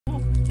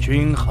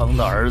均衡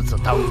的儿子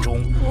当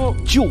中，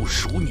就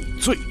属你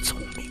最聪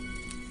明。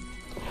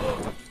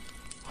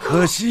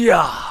可惜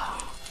呀，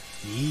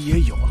你也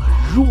有了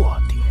弱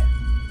点。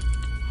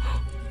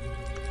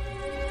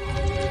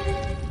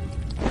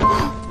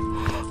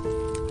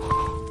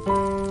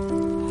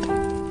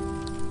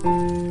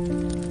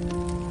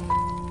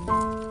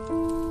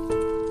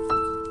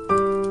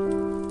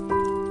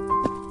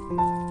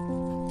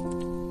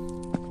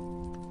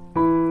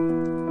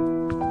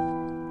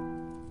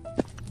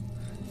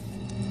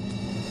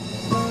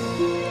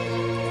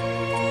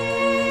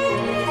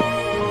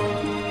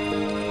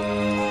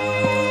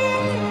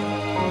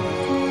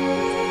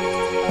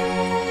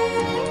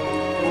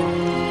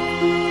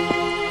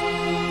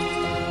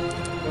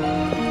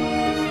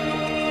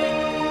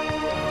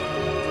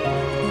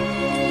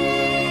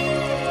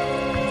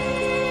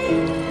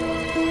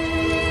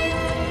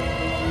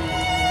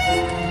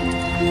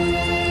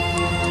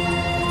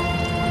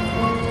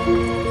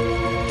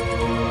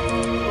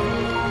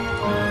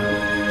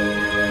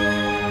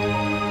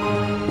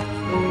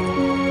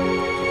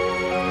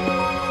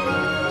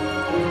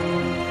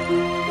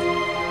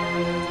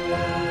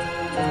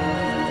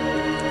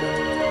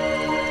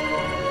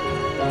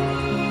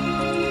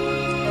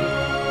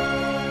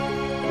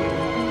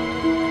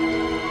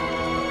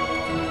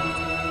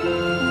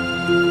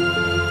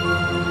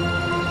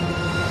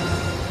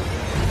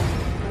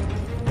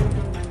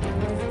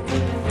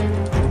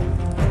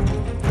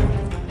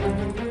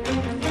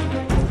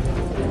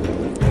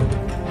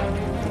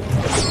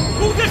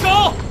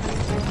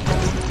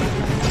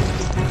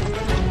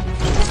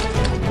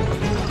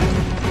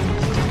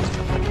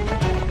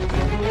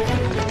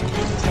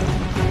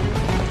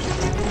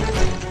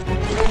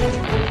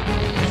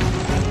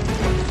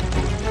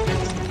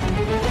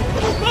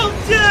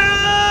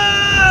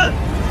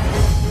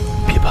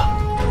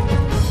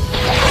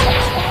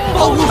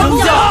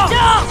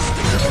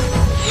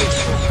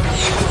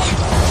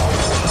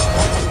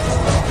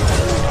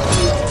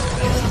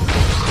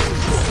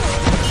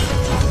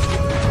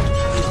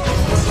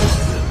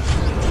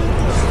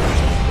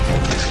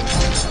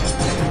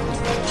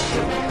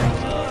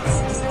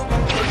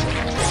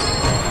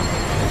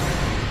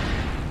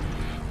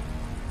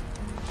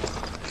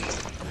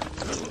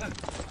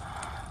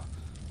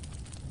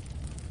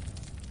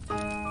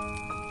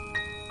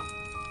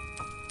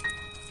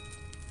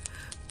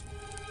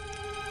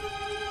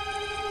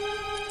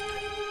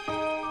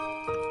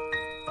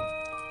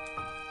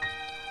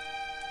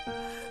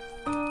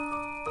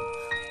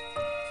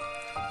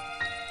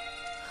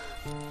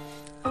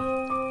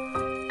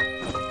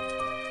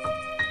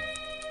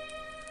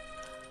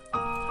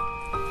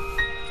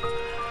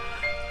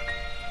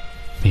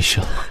没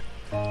事了，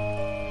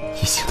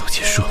一切都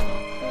结束了。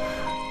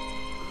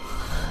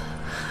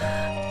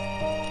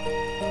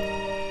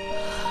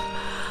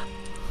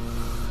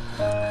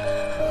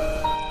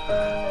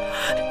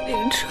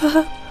林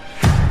川，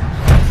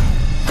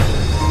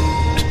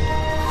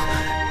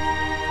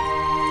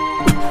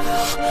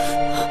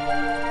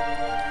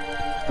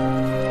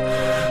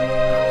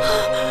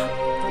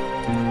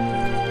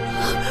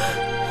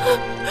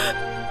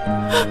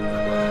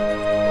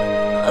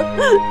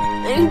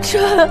林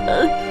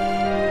川。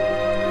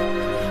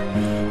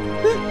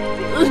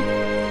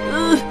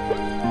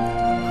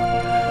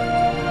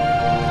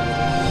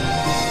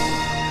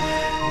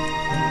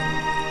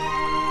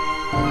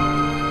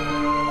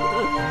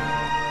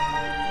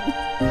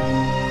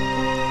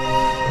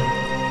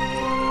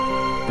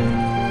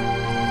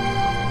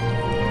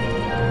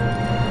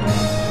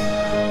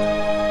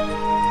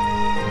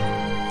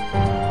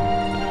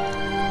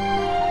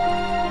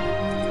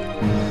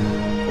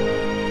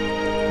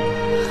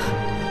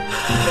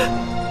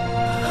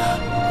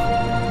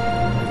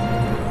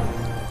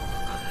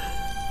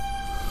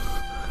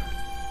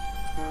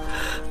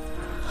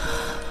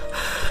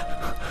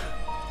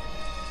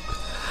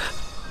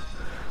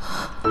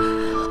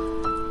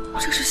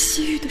这是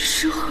西域的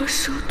诗和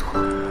蛇毒。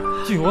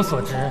据我所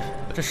知，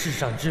这世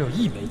上只有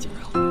一枚解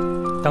药。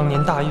当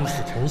年大御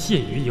史陈谢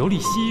瑜游历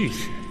西域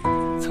时，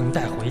曾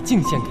带回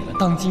敬献给了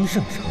当今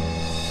圣上。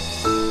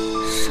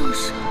圣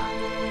上，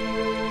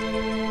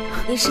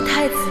你是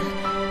太子，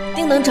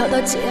定能找到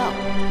解药。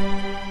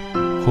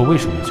我为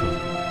什么要救你？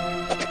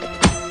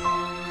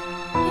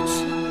燕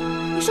池，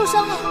你受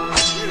伤了。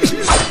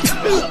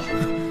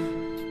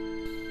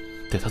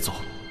带他走，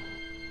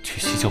去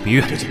西郊别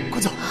院。姐姐，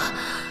快走！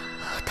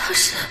他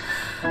是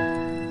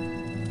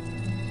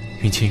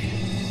云千羽，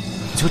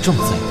你就这么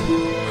在意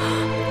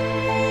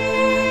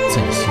他？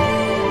在你心里，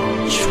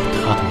只有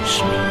他懂你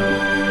是命。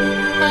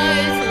太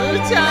子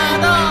驾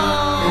到！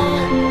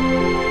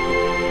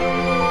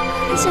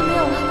危险没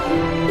有了，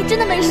你真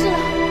的没事了。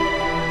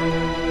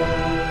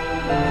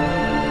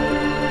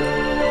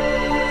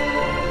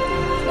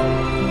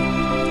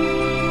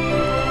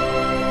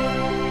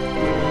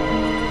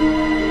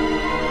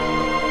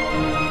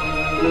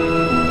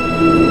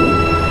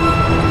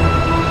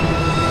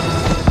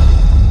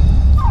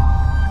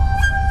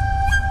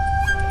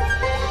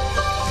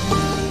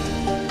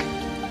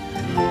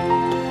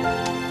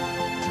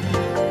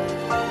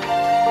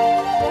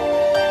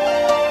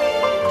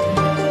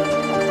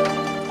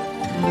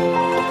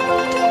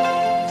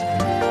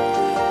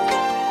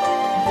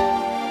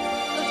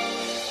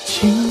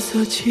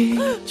得起，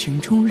镜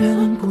中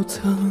人不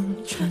曾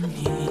执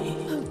迷。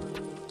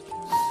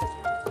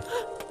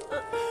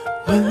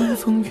晚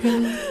风月，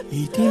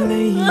一滴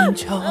泪映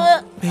照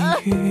眉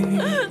宇。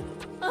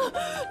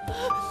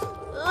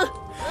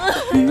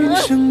余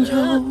生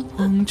遥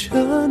望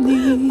着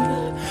你，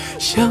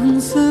相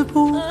思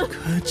不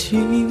可及，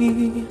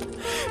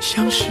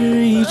像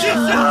是一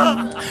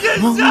场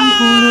忘不了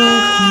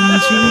痕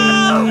迹。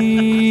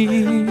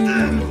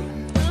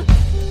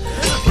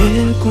别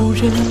故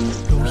人，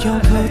如遥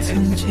可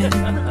曾见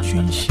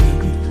君兮？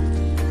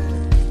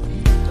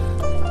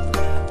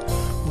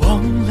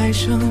望来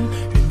生，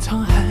任沧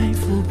海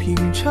浮萍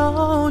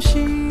潮汐。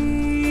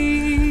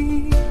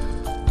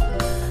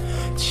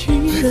石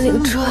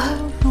领川，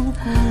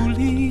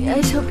你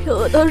还想骗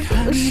我到什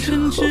么时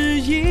候？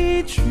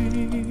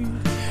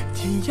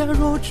天涯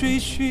若追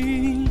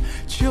寻，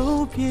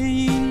就别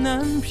意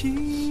难平。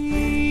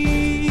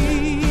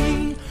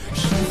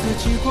生死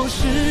结果是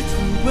初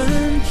吻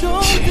中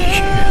的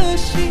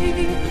心，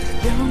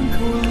两口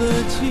了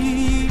记，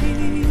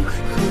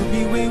何必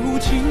为无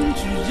情之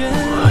人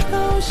掏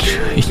心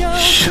要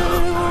是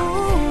无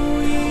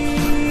意。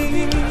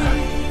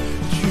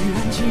居然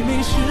凄美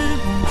是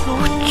梦中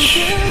的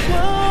光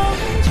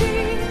景，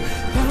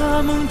大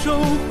梦中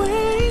会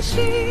醒，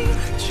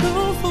秋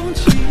风起，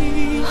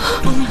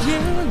风烟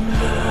了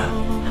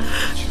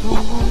秋雨。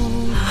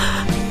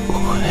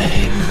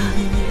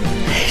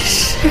是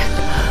的。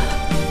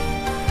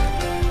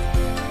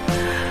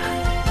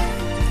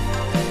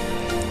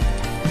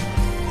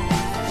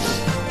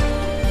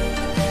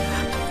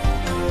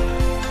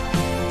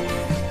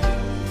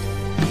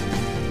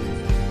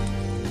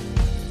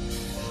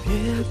别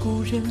故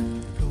人，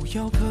如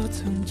遥可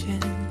曾见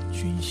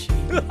君兮？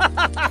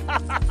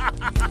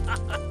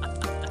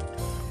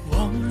望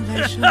来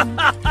生，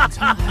沧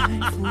海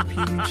浮萍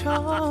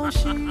潮汐。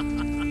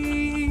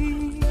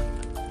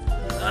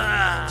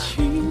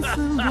青丝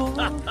落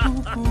入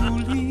故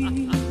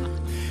里，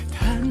弹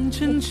针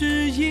只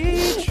一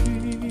句。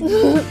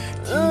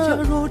天涯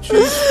若追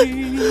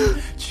寻，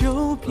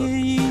就别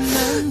意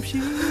难平。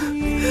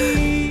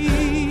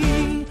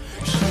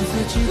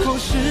结果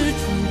是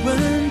初吻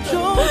中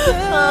的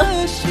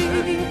心，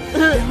两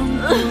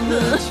过了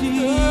记，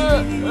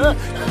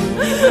何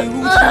必为无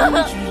情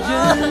之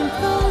人掏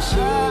心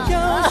要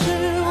是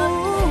无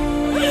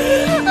意。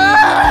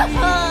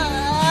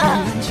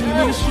居然凄美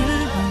是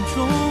梦中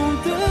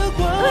的光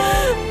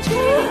景，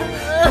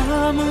大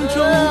梦中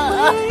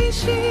会醒，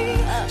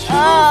秋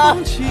风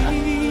起，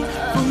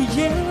风烟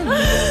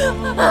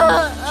了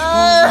秋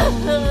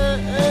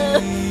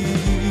雨。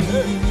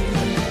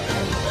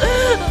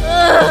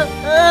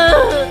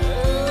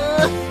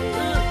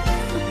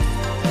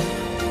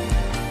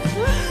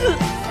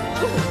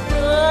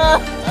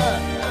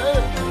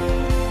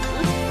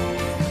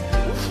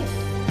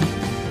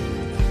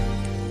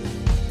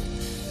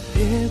别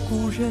故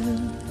人，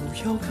如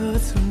遥可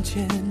曾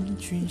见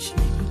君兮？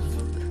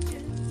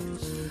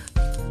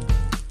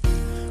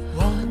望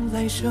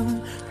来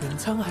生，任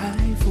沧海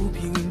浮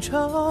萍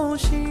潮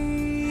汐。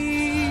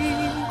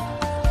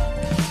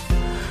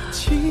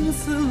青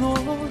丝落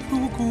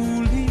入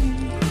故里，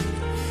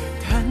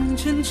弹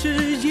针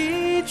只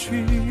一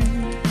句。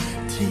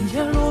天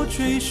涯若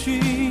追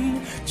寻，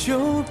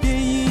就别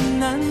意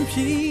难平。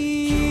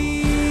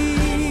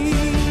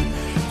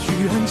居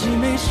然凄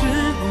美是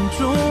梦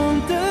中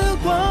的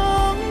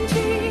光景，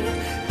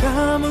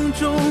大梦中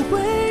会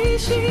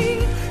醒，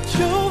秋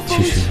风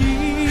起，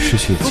失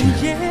去了亲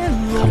人，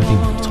他们并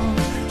没有走，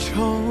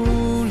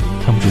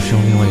他们只是用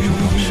另外一种方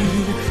式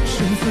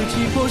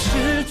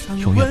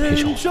永远陪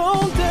着我。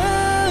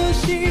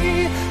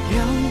亮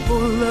过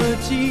了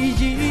记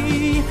忆，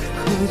何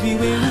必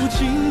为无情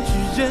之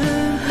人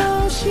掏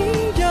心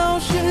要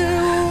是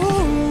无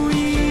意。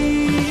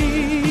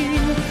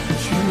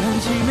居然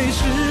凄美是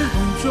梦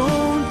中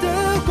的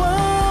光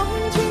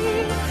景，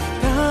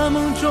大梦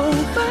中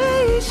会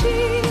醒，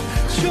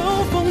秋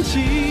风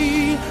起。